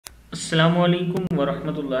السلام علیکم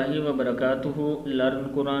ورحمۃ اللہ وبرکاتہ۔ Learn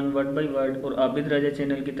Quran word by word اور عابد راجہ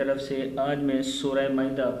چینل کی طرف سے آج میں سورہ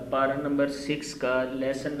مائدہ پارہ نمبر 6 کا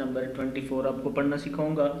لیسن نمبر 24 آپ کو پڑھنا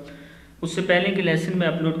سکھاؤں گا۔ اس سے پہلے کے لیسن میں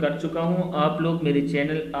اپلوڈ کر چکا ہوں، آپ لوگ میرے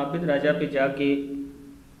چینل عابد راجہ پہ جا کے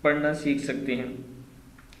پڑھنا سیکھ سکتے ہیں۔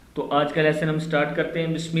 تو آج کا لیسن ہم سٹارٹ کرتے ہیں۔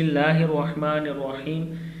 بسم اللہ الرحمن الرحیم،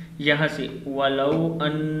 یہاں سے ولو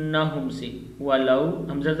انہم سے، ولو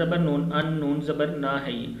حمزہ زبر نون، ان نون زبر نہ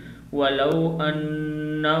ہے یہ، ولو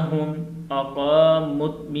انہم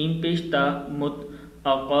اقامت میم پیش تا مت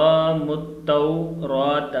اقامت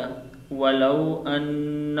التوراۃ، ولو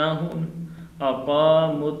انہم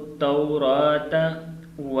اقامت التوراۃ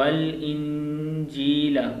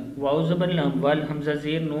والانجیل، واو زبر لام، وال حمزہ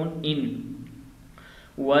زیر نون ان،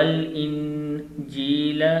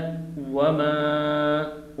 والانجیل وما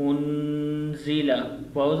انزل،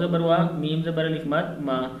 واو زبر وا میم زبر الف ماد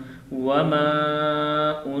ما، وما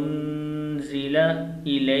انزل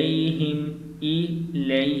الیہم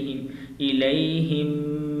الیہم الیہم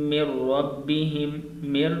من ربہم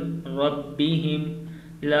من ربہم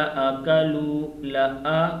لأکلوا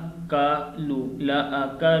لأکلوا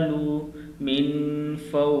لأکلوا من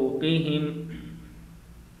فوقہم،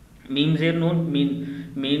 میم زیر نون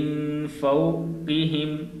من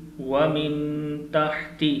فوقہم ومن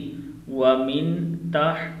تحت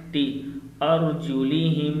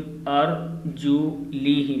ارجلہم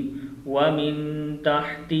ارجلہم ومن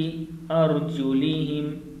تحت ارجلہم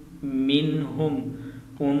منہم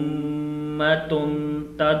امۃ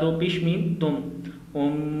تادو پیش میم تم،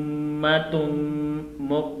 امۃ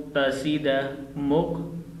مقتصدہ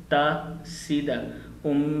مقتصدہ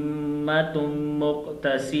امۃ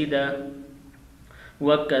مقتصدہ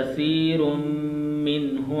وکثیر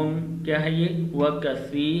منہم، کیا ہے یہ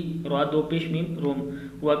وکثیر را دو پیش میم روم،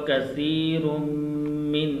 وکثیر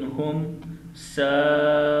منہم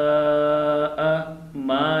ساء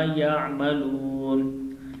ما یعملون،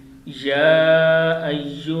 یا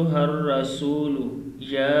ایہا الرسول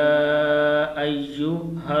یا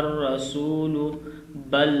ایہا الرسول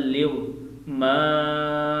بلغ ما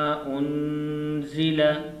انزل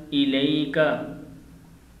الیک،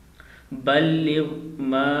 بلغ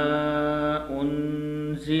ما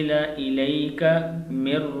انزل الیک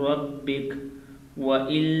من ربک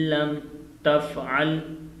وإن لم تفعل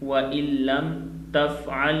وإن لم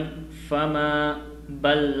تفعل فما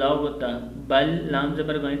بلغت، بل لام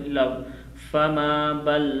زبر لو، فما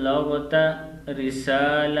بلغت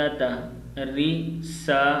رسالتہ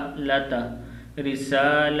رسالتہ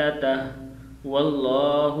رسالتہ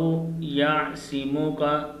واللہ یعصمک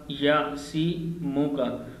یعصمک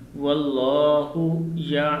واللہ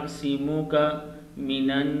یعصمک من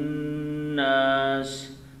الناس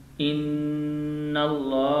ان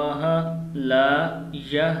اللہ لا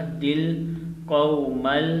یہدی القوم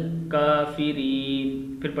الکافرین۔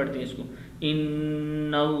 پھر پڑھتے ہیں اس کو،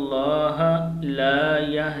 ان اللہ لا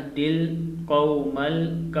یہدی القوم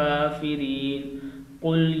الکافرین،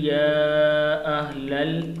 قل یا اہل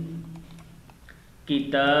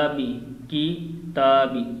الکتاب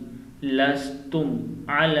کتاب لستم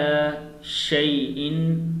علی شیء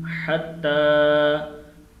حتی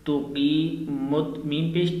تقیمت میم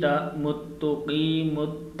پیشتا متقیم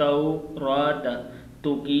التوراۃ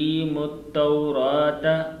تقیم التوراۃ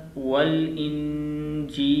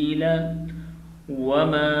والانجیل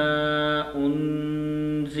وما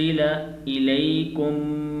انزل الیکم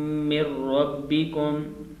من ربکم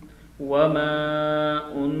وما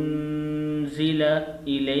انزل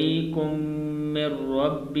الیکم من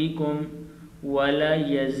ربکم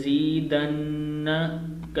وَلَيَزِيدَنَّ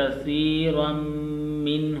كَثِيرًا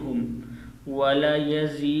مِّنْهُمْ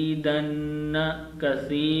وَلَيَزِيدَنَّ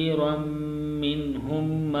كَثِيرًا مِّنْهُمْ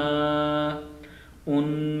مَا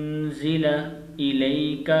أُنزِلَ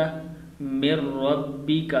إِلَيْكَ مِن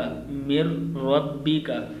رَبِّكَ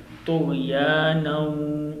طُغْيَانًا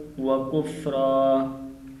وَكُفْرًا۔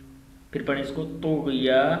 پھر پڑھیں اس کو،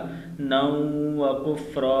 طُغْيَانًا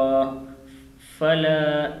وَكُفْرًا فَلَا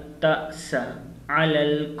تَأْسَ عَلَى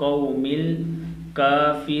الْقَوْمِ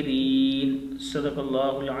الْكَافِرِينَ۔ صدق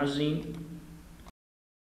اللہ العظیم۔